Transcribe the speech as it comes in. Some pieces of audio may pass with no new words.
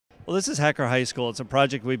Well, this is Hacker High School. It's a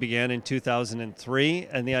project we began in 2003,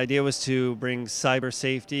 and the idea was to bring cyber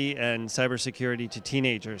safety and cybersecurity to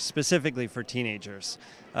teenagers, specifically for teenagers.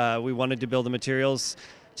 We wanted to build the materials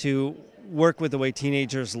to work with the way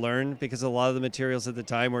teenagers learn, because a lot of the materials at the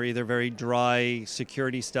time were either very dry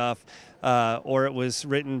security stuff, or it was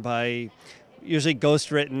written by usually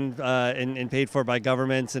ghost-written and paid for by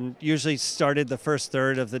governments, and usually started the first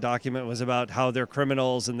third of the document was about how they're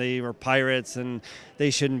criminals and they were pirates and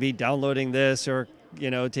they shouldn't be downloading this or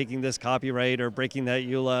taking this copyright or breaking that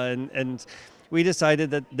EULA, and we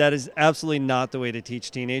decided that that is absolutely not the way to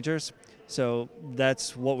teach teenagers. So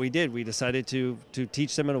that's what we did. We decided to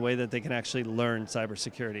teach them in a way that they can actually learn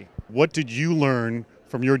cybersecurity. What did you learn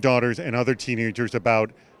from your daughters and other teenagers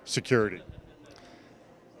about security?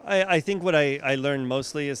 I think what I learned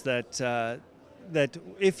mostly is that that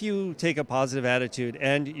if you take a positive attitude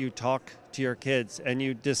and you talk to your kids and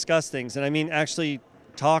you discuss things, and I mean actually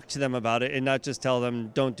talk to them about it and not just tell them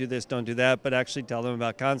don't do this, don't do that, but actually tell them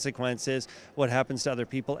about consequences, what happens to other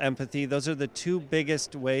people, empathy. Those are the two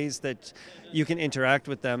biggest ways that you can interact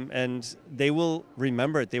with them, and they will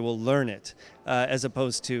remember it, they will learn it, as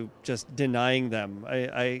opposed to just denying them.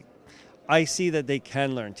 I see that they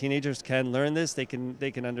can learn. Teenagers can learn this. They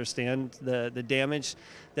can understand the damage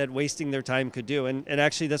that wasting their time could do. And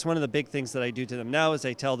actually, that's one of the big things that I do to them now is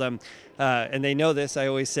I tell them, and they know this, I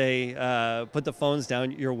always say, put the phones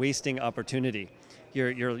down, you're wasting opportunity.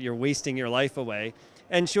 You're wasting your life away.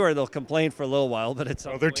 And sure, they'll complain for a little while, but it's...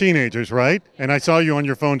 Oh, they're teenagers, right? And I saw you on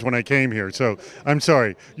your phones when I came here, so I'm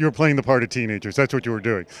sorry. You were playing the part of teenagers. That's what you were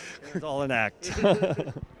doing. It's all an act.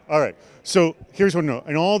 All right, so here's what I know.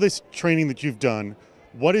 In all this training that you've done,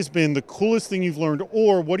 what has been the coolest thing you've learned,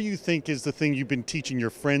 or what do you think is the thing you've been teaching your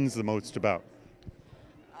friends the most about?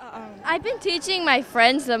 I've been teaching my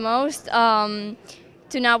friends the most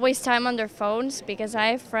to not waste time on their phones, because I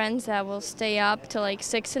have friends that will stay up till like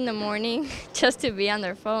 6 in the morning just to be on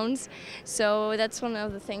their phones. So that's one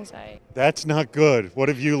of the things That's not good. What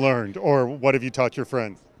have you learned, or what have you taught your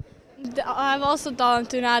friends? I've also taught them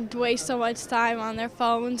to not waste so much time on their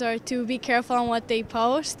phones, or to be careful on what they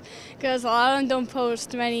post, because a lot of them don't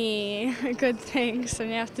post many good things, and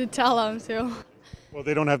you have to tell them to. Well,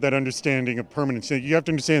 they don't have that understanding of permanence. You have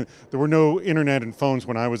to understand there were no internet and phones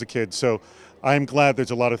when I was a kid, so I'm glad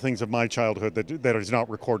there's a lot of things of my childhood that is not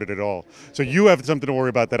recorded at all. So you have something to worry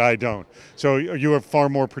about that I don't. So you are far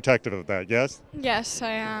more protective of that, yes? Yes,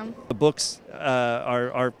 I am. The books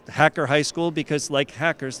are Hacker High School because, like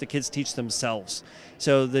hackers, the kids teach themselves.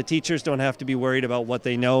 So the teachers don't have to be worried about what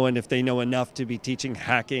they know and if they know enough to be teaching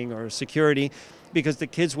hacking or security, because the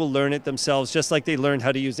kids will learn it themselves, just like they learned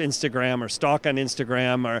how to use Instagram or stalk on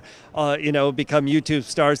Instagram or become YouTube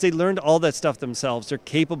stars. They learned all that stuff themselves. They're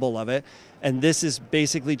capable of it, and this is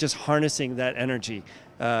basically just harnessing that energy.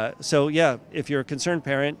 So yeah, if you're a concerned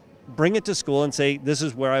parent, bring it to school and say, this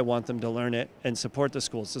is where I want them to learn it, and support the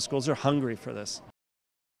schools. The schools are hungry for this.